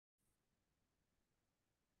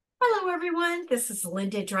Hello, everyone. This is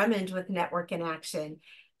Linda Drummond with Network in Action.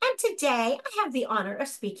 And today I have the honor of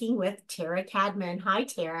speaking with Tara Cadman. Hi,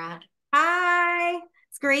 Tara. Hi,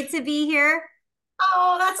 it's great to be here.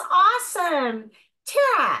 Oh, that's awesome.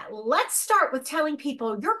 Tara, let's start with telling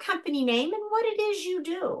people your company name and what it is you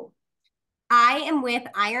do. I am with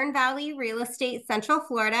Iron Valley Real Estate Central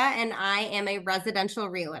Florida, and I am a residential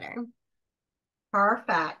realtor.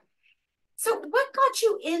 Perfect. So, what got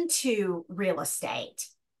you into real estate?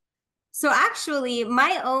 So, actually,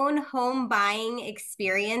 my own home buying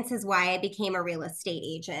experience is why I became a real estate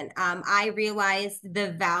agent. I realized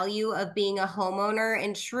the value of being a homeowner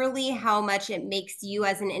and truly how much it makes you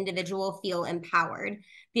as an individual feel empowered.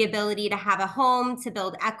 The ability to have a home, to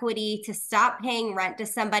build equity, to stop paying rent to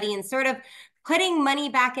somebody, and sort of putting money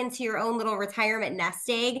back into your own little retirement nest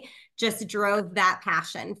egg just drove that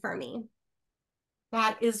passion for me.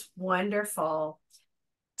 That is wonderful.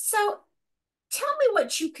 So, tell me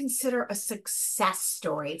what you consider a success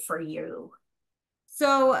story for you.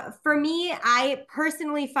 So for me, I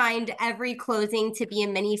personally find every closing to be a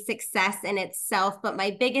mini success in itself, but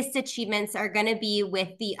my biggest achievements are going to be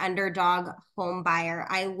with the underdog home buyer.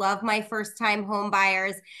 I love my first time home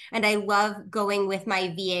buyers and I love going with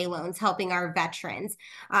my VA loans, helping our veterans.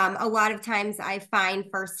 A lot of times I find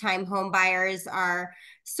first time home buyers are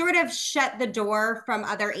sort of shut the door from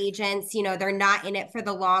other agents. You know, they're not in it for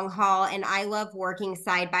the long haul. And I love working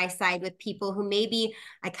side by side with people who maybe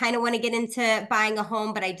I kind of want to get into buying a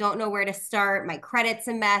home, but I don't know where to start. My credit's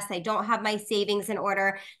a mess. I don't have my savings in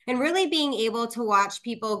order. And really being able to watch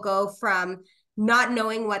people go from not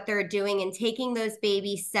knowing what they're doing and taking those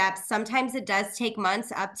baby steps. Sometimes it does take months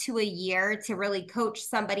up to a year to really coach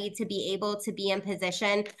somebody to be able to be in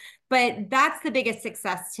position. But that's the biggest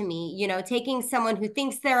success to me, you know, taking someone who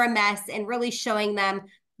thinks they're a mess and really showing them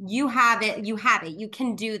you have it, you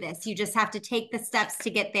can do this. You just have to take the steps to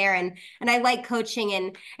get there. And I like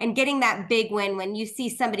coaching and getting that big win when you see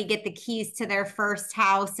somebody get the keys to their first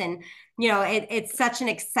house. And you know, it's such an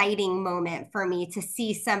exciting moment for me to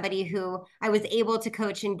see somebody who I was able to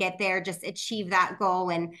coach and get there, just achieve that goal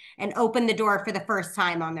and open the door for the first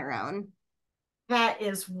time on their own. That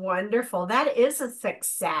is wonderful. That is a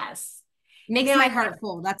success. Makes Now, my heart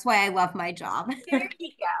full. That's why I love my job. there you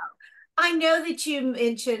go. I know that you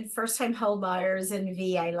mentioned first-time home buyers and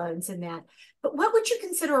VA loans and that, but what would you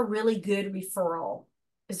consider a really good referral?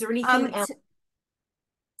 Is there anything Um, else?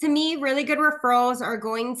 to me, really good referrals are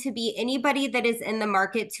going to be anybody that is in the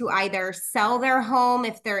market to either sell their home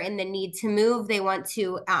if they're in the need to move, they want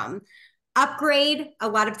to upgrade. A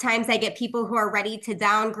lot of times I get people who are ready to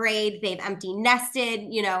downgrade, they've empty nested,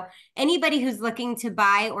 you know, anybody who's looking to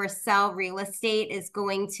buy or sell real estate is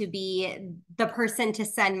going to be the person to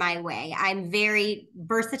send my way. I'm very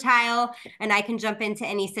versatile and I can jump into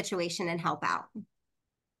any situation and help out.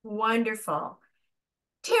 Wonderful.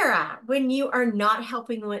 Tara, when you are not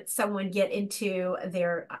helping with someone get into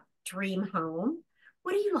their dream home,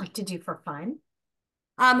 what do you like to do for fun?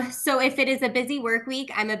 So if it is a busy work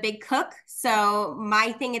week, I'm a big cook. So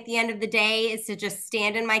my thing at the end of the day is to just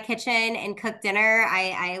stand in my kitchen and cook dinner.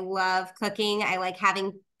 I love cooking. I like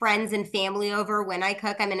having friends and family over when I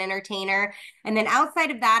cook. I'm an entertainer. And then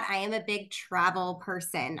outside of that, I am a big travel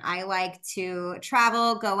person. I like to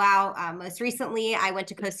travel, go out. Most recently, I went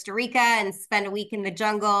to Costa Rica and spent a week in the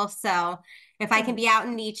jungle. So if I can be out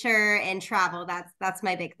in nature and travel, that's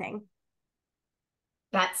my big thing.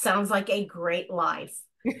 That sounds like a great life.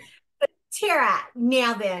 Tara,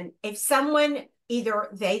 now then, if someone either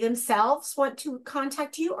they themselves want to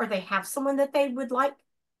contact you or they have someone that they would like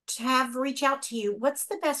to have reach out to you, what's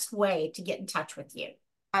the best way to get in touch with you?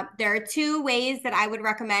 There are two ways that I would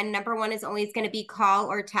recommend. Number one is always going to be call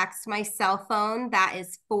or text my cell phone. That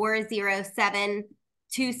is 407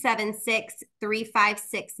 276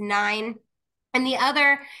 3569. And the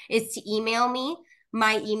other is to email me.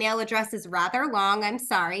 My email address is rather long, I'm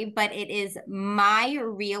sorry, but it is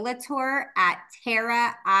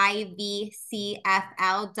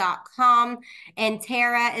myrealtor@taraivcfl.com. And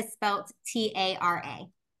Tara is spelled Tara.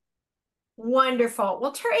 Wonderful.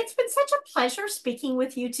 Well, Tara, it's been such a pleasure speaking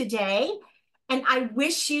with you today. And I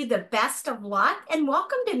wish you the best of luck and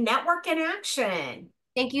welcome to Network in Action.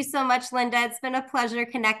 Thank you so much, Linda. It's been a pleasure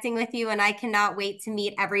connecting with you, and I cannot wait to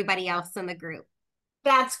meet everybody else in the group.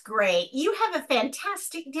 That's great. You have a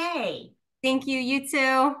fantastic day. Thank you. You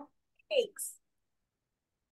too. Thanks.